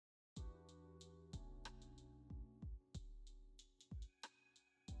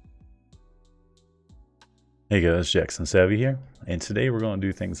Hey guys, Jackson Savvy here, and today we're going to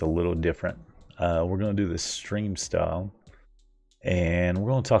do things a little different. We're going to do this stream style, and we're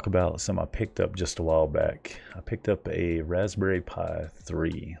going to talk about some I picked up just a while back. I picked up a Raspberry Pi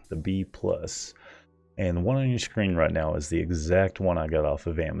 3, the B+, and the one on your screen right now is the exact one I got off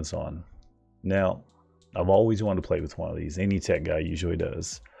of Amazon. Now, I've always wanted to play with one of these. Any tech guy usually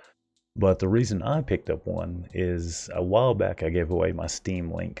does. But the reason I picked up one is a while back I gave away my Steam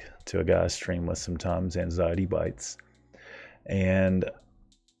link to a guy I stream with sometimes, Anxiety Bites. And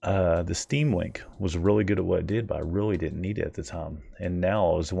the Steam link was really good at what it did, but I really didn't need it at the time. And now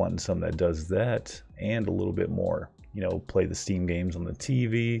I was wanting something that does that and a little bit more. You know, play the Steam games on the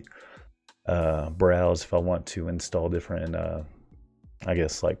TV, browse if I want to install different, I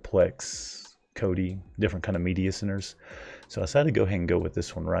guess like Plex, Kodi, different kind of media centers. So I decided to go ahead and go with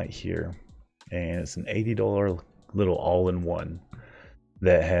this one right here. And it's an $80 little all-in-one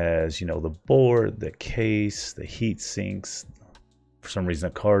that has, you know, the board, the case, the heat sinks, for some reason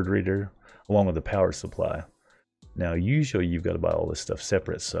a card reader, along with the power supply. Now, usually you've got to buy all this stuff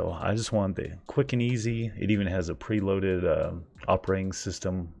separate, so I just want the quick and easy. It even has a preloaded operating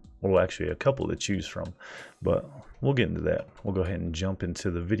system, well, actually a couple to choose from, but we'll get into that. We'll go ahead and jump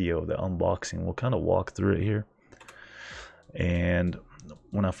into the video, the unboxing. We'll kind of walk through it here. And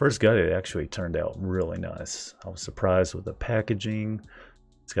when I first got it, it actually turned out really nice. I was surprised with the packaging.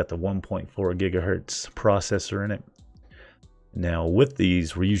 It's got the 1.4 gigahertz processor in it. Now with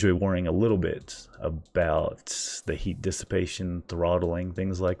these, we're usually worrying a little bit about the heat dissipation, throttling,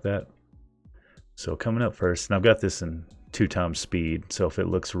 things like that. So coming up first, and I've got this in 2x speed, so if it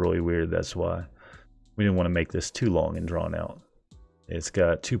looks really weird, that's why. We didn't want to make this too long and drawn out. It's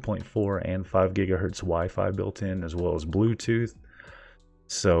got 2.4 and 5 gigahertz Wi-Fi built in, as well as Bluetooth.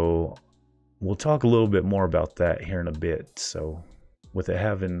 So we'll talk a little bit more about that here in a bit. So with it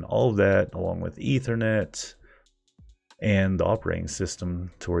having all of that, along with Ethernet and the operating system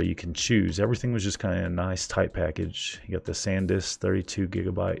to where you can choose, everything was just kind of a nice tight package. You got the SanDisk 32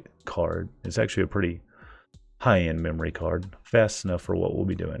 gigabyte card. It's actually a pretty high-end memory card, fast enough for what we'll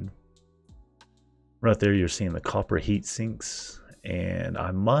be doing. Right there, you're seeing the copper heat sinks. And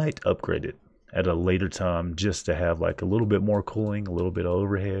I might upgrade it at a later time just to have like a little bit more cooling, a little bit of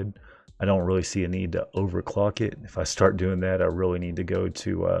overhead. I don't really see a need to overclock it. If I start doing that, I really need to go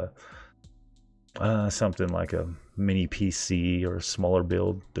to something like a mini PC or a smaller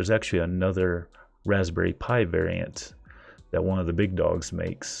build. There's actually another Raspberry Pi variant that one of the big dogs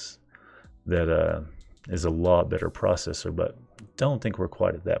makes that is a lot better processor, but don't think we're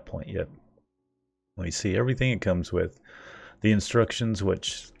quite at that point yet. Let me see everything it comes with. The instructions,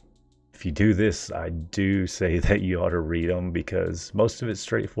 which if you do this, I do say that you ought to read them because most of it's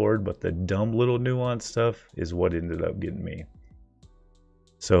straightforward, but the dumb little nuanced stuff is what ended up getting me.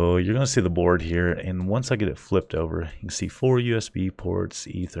 So you're going to see the board here, and once I get it flipped over, you can see 4 USB ports,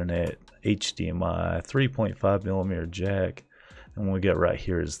 Ethernet, HDMI, 3.5 millimeter jack, and what we got right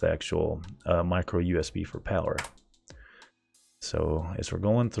here is the actual micro USB for power. So as we're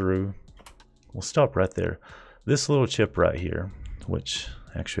going through, we'll stop right there. This little chip right here, which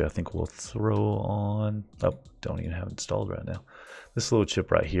actually I think we'll throw on, oh, don't even have it installed right now. This little chip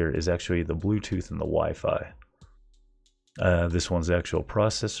right here is actually the Bluetooth and the Wi-Fi. This one's the actual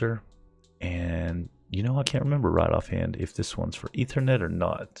processor, and you know, I can't remember right offhand if this one's for Ethernet or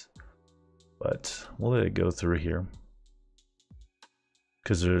not, but we'll let it go through here.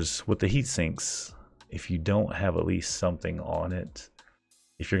 Because there's, with the heat sinks, if you don't have at least something on it,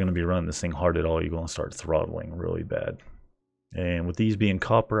 if you're going to be running this thing hard at all, you're going to start throttling really bad. And with these being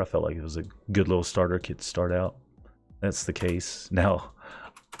copper, I felt like it was a good little starter kit to start out. That's the case. Now,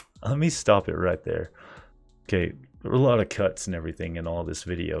 let me stop it right there. Okay, there are a lot of cuts and everything in all this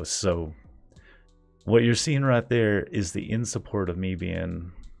video. So what you're seeing right there is the end support of me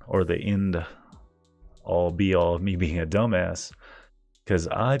being, or the end all be all of me being a dumbass. Because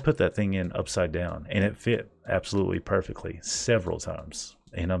I put that thing in upside down and it fit absolutely perfectly several times.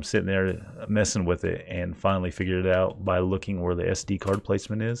 And I'm sitting there messing with it and finally figured it out by looking where the SD card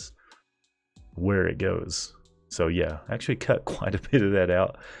placement is, where it goes. So yeah, I actually cut quite a bit of that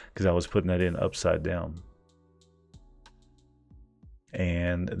out because I was putting that in upside down.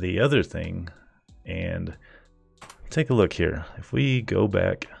 And the other thing, and take a look here. If we go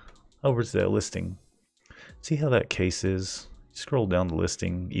back over to that listing, see how that case is? Scroll down the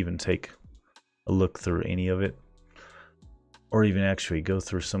listing, even take a look through any of it, or even actually go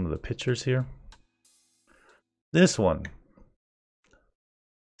through some of the pictures here. This one,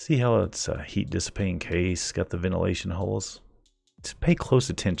 see how it's a heat dissipating case, got the ventilation holes. Just pay close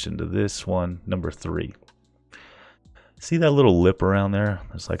attention to this one, number 3. See that little lip around there?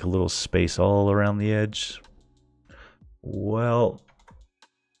 There's like a little space all around the edge. Well,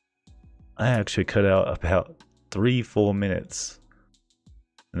 I actually cut out about 3 full minutes,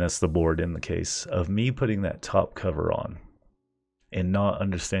 and that's the board in the case, of me putting that top cover on and not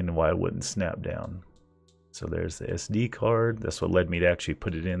understanding why it wouldn't snap down. So there's the SD card. That's what led me to actually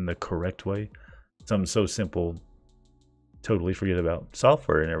put it in the correct way. Something so simple, totally forget about.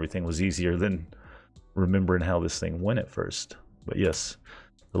 Software and everything was easier than remembering how this thing went at first. But yes,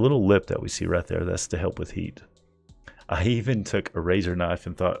 the little lip that we see right there, that's to help with heat. I even took a razor knife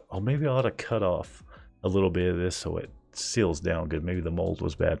and thought, oh, maybe I ought to cut off a little bit of this so it seals down good. Maybe the mold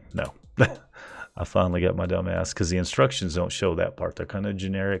was bad. No. I finally got my dumb ass, because the instructions don't show that part. They're kind of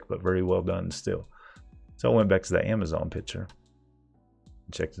generic, but very well done still. So I went back to that Amazon picture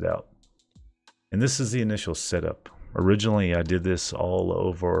and checked it out. And this is the initial setup. Originally, I did this all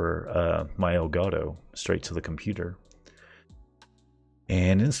over my Elgato, straight to the computer,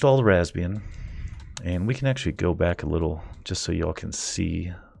 and installed the Raspbian. And we can actually go back a little just so y'all can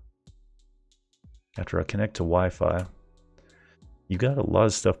see. After I connect to Wi-Fi, you got a lot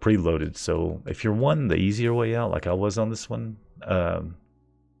of stuff preloaded. So if you're wanting the easier way out, like I was on this one,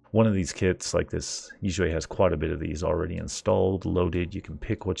 one of these kits like this usually has quite a bit of these already installed, loaded. You can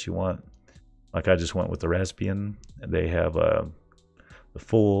pick what you want. Like I just went with the Raspbian. They have the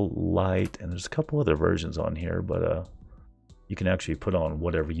full light, and there's a couple other versions on here, but you can actually put on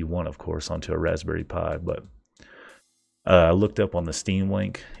whatever you want, of course, onto a Raspberry Pi. But I looked up on the Steam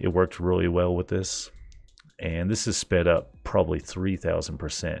link. It worked really well with this. And this is sped up probably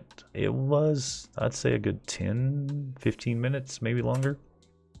 3,000%. It was, I'd say, a good 10, 15 minutes, maybe longer.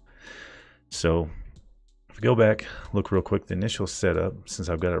 So if we go back, look real quick, the initial setup, since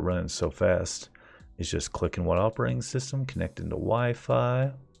I've got it running so fast, is just clicking what operating system, connecting to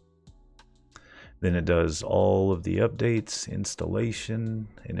Wi-Fi. Then it does all of the updates, installation,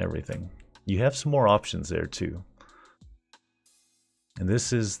 and everything. You have some more options there too. And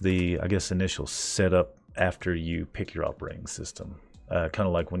this is the, I guess, initial setup after you pick your operating system. Kind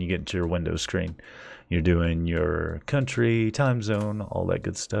of like when you get into your Windows screen. You're doing your country, time zone, all that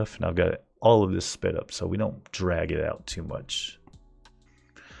good stuff. And I've got all of this sped up so we don't drag it out too much.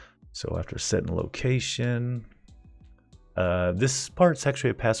 So after setting location, this part's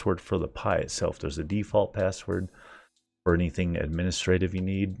actually a password for the Pi itself. There's a default password for anything administrative you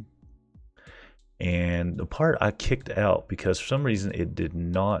need. And the part I kicked out because for some reason it did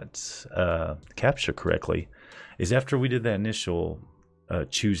not capture correctly is after we did that initial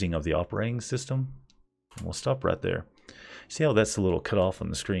choosing of the operating system. And we'll stop right there. See how that's a little cut off on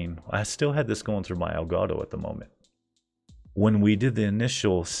the screen? I still had this going through my Elgato at the moment. When we did the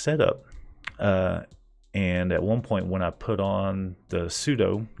initial setup, and at one point when I put on the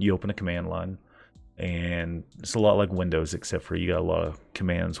sudo, you open a command line. And it's a lot like Windows, except for you got a lot of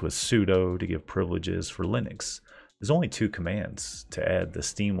commands with sudo to give privileges for Linux. There's only 2 commands to add the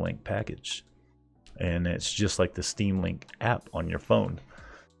Steam Link package. And it's just like the Steam Link app on your phone.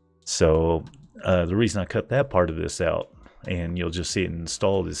 So the reason I cut that part of this out, and you'll just see it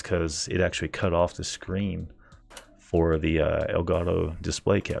installed, is because it actually cut off the screen for the Elgato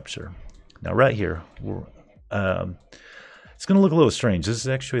display capture. Now right here, it's going to look a little strange. This is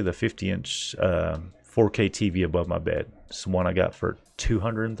actually the 50-inch 4K TV above my bed. It's one I got for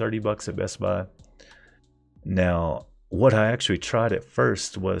 $230 at Best Buy. Now, what I actually tried at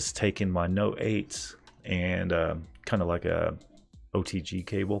first was taking my Note 8 and kind of like a OTG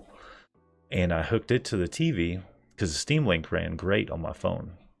cable, and I hooked it to the TV because the Steam Link ran great on my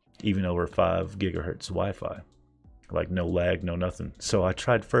phone, even over 5 gigahertz Wi-Fi. Like no lag, no nothing. So I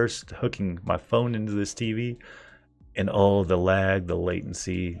tried first hooking my phone into this TV, and all the lag, the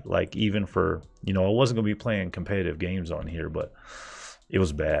latency, like even for, you know, I wasn't going to be playing competitive games on here, but it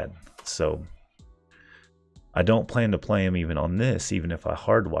was bad. So I don't plan to play them even on this, even if I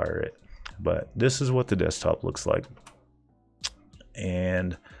hardwire it. But this is what the desktop looks like.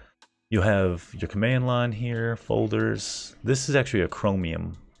 And you'll have your command line here, folders. This is actually a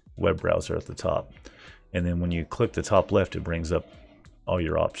Chromium web browser at the top. And then when you click the top left, it brings up all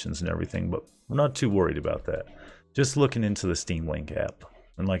your options and everything. But we're not too worried about that. Just looking into the Steam Link app.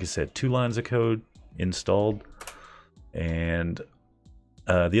 And like I said, 2 lines of code installed. And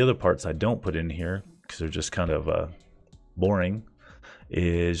the other parts I don't put in here because they're just kind of boring,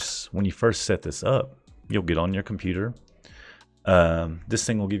 is when you first set this up, you'll get on your computer. This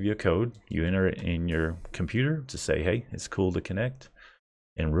thing will give you a code. You enter it in your computer to say, hey, it's cool to connect.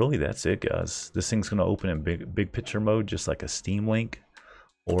 And really, that's it, guys. This thing's going to open in big picture mode, just like a Steam Link,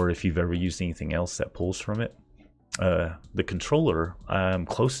 or if you've ever used anything else that pulls from it. The controller, I'm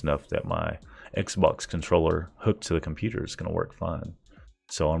close enough that my Xbox controller hooked to the computer is going to work fine.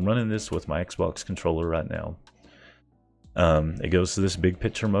 So I'm running this with my Xbox controller right now. It goes to this big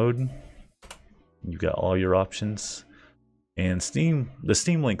picture mode. You've got all your options. And the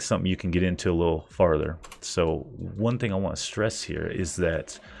Steam Link's something you can get into a little farther. So one thing I want to stress here is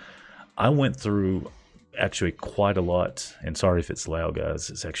that I went through actually quite a lot, and sorry if it's loud, guys,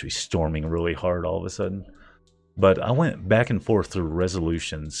 it's actually storming really hard all of a sudden. But I went back and forth through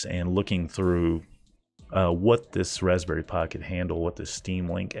resolutions and looking through what this Raspberry Pi could handle, what the Steam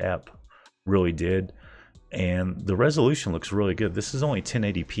Link app really did. And the resolution looks really good. This is only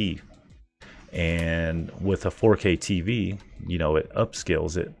 1080p. And with a 4K TV, you know, it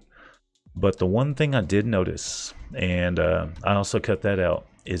upscales it. But the one thing I did notice, and I also cut that out,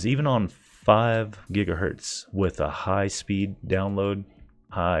 is even on 5 gigahertz with a high speed download,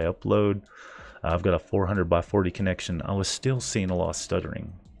 high upload, I've got a 400 by 40 connection, I was still seeing a lot of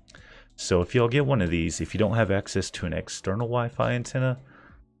stuttering. So if y'all get one of these, if you don't have access to an external Wi-Fi antenna,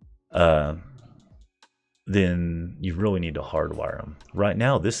 then you really need to hardwire them. Right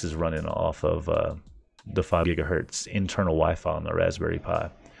now, this is running off of the 5 gigahertz internal Wi-Fi on the Raspberry Pi.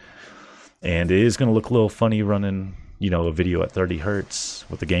 And it is going to look a little funny running, you know, a video at 30 hertz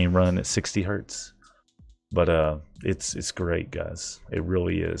with the game run at 60 hertz. But it's great, guys. It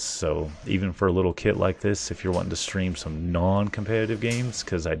really is. So even for a little kit like this, if you're wanting to stream some non-competitive games,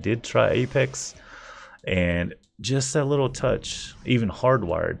 because I did try Apex, and just that little touch, even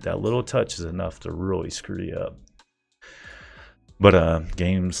hardwired, that little touch is enough to really screw you up. But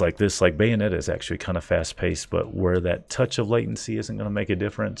games like this, like Bayonetta, is actually kind of fast-paced, but where that touch of latency isn't going to make a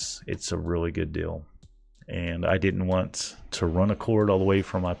difference, it's a really good deal. And I didn't want to run a cord all the way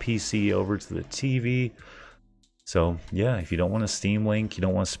from my PC over to the TV. So yeah, if you don't want a Steam Link, you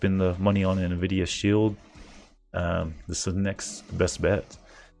don't want to spend the money on an NVIDIA Shield, this is the next best bet.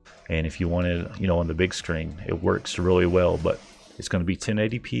 And if you want it, you know, on the big screen, it works really well, but it's going to be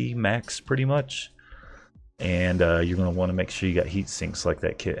 1080p max pretty much. And you're going to want to make sure you got heat sinks like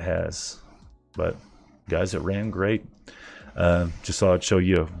that kit has. But guys, it ran great. Just thought I'd show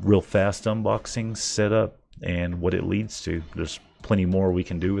you a real fast unboxing setup and what it leads to. There's plenty more we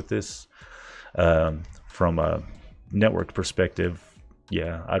can do with this. From a network perspective,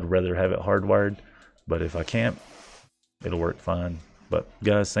 yeah, I'd rather have it hardwired, but if I can't, it'll work fine. But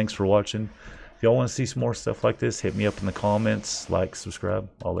guys, thanks for watching. If y'all want to see some more stuff like this, hit me up in the comments, like, subscribe,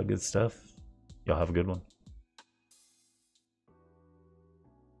 all that good stuff. Y'all have a good one.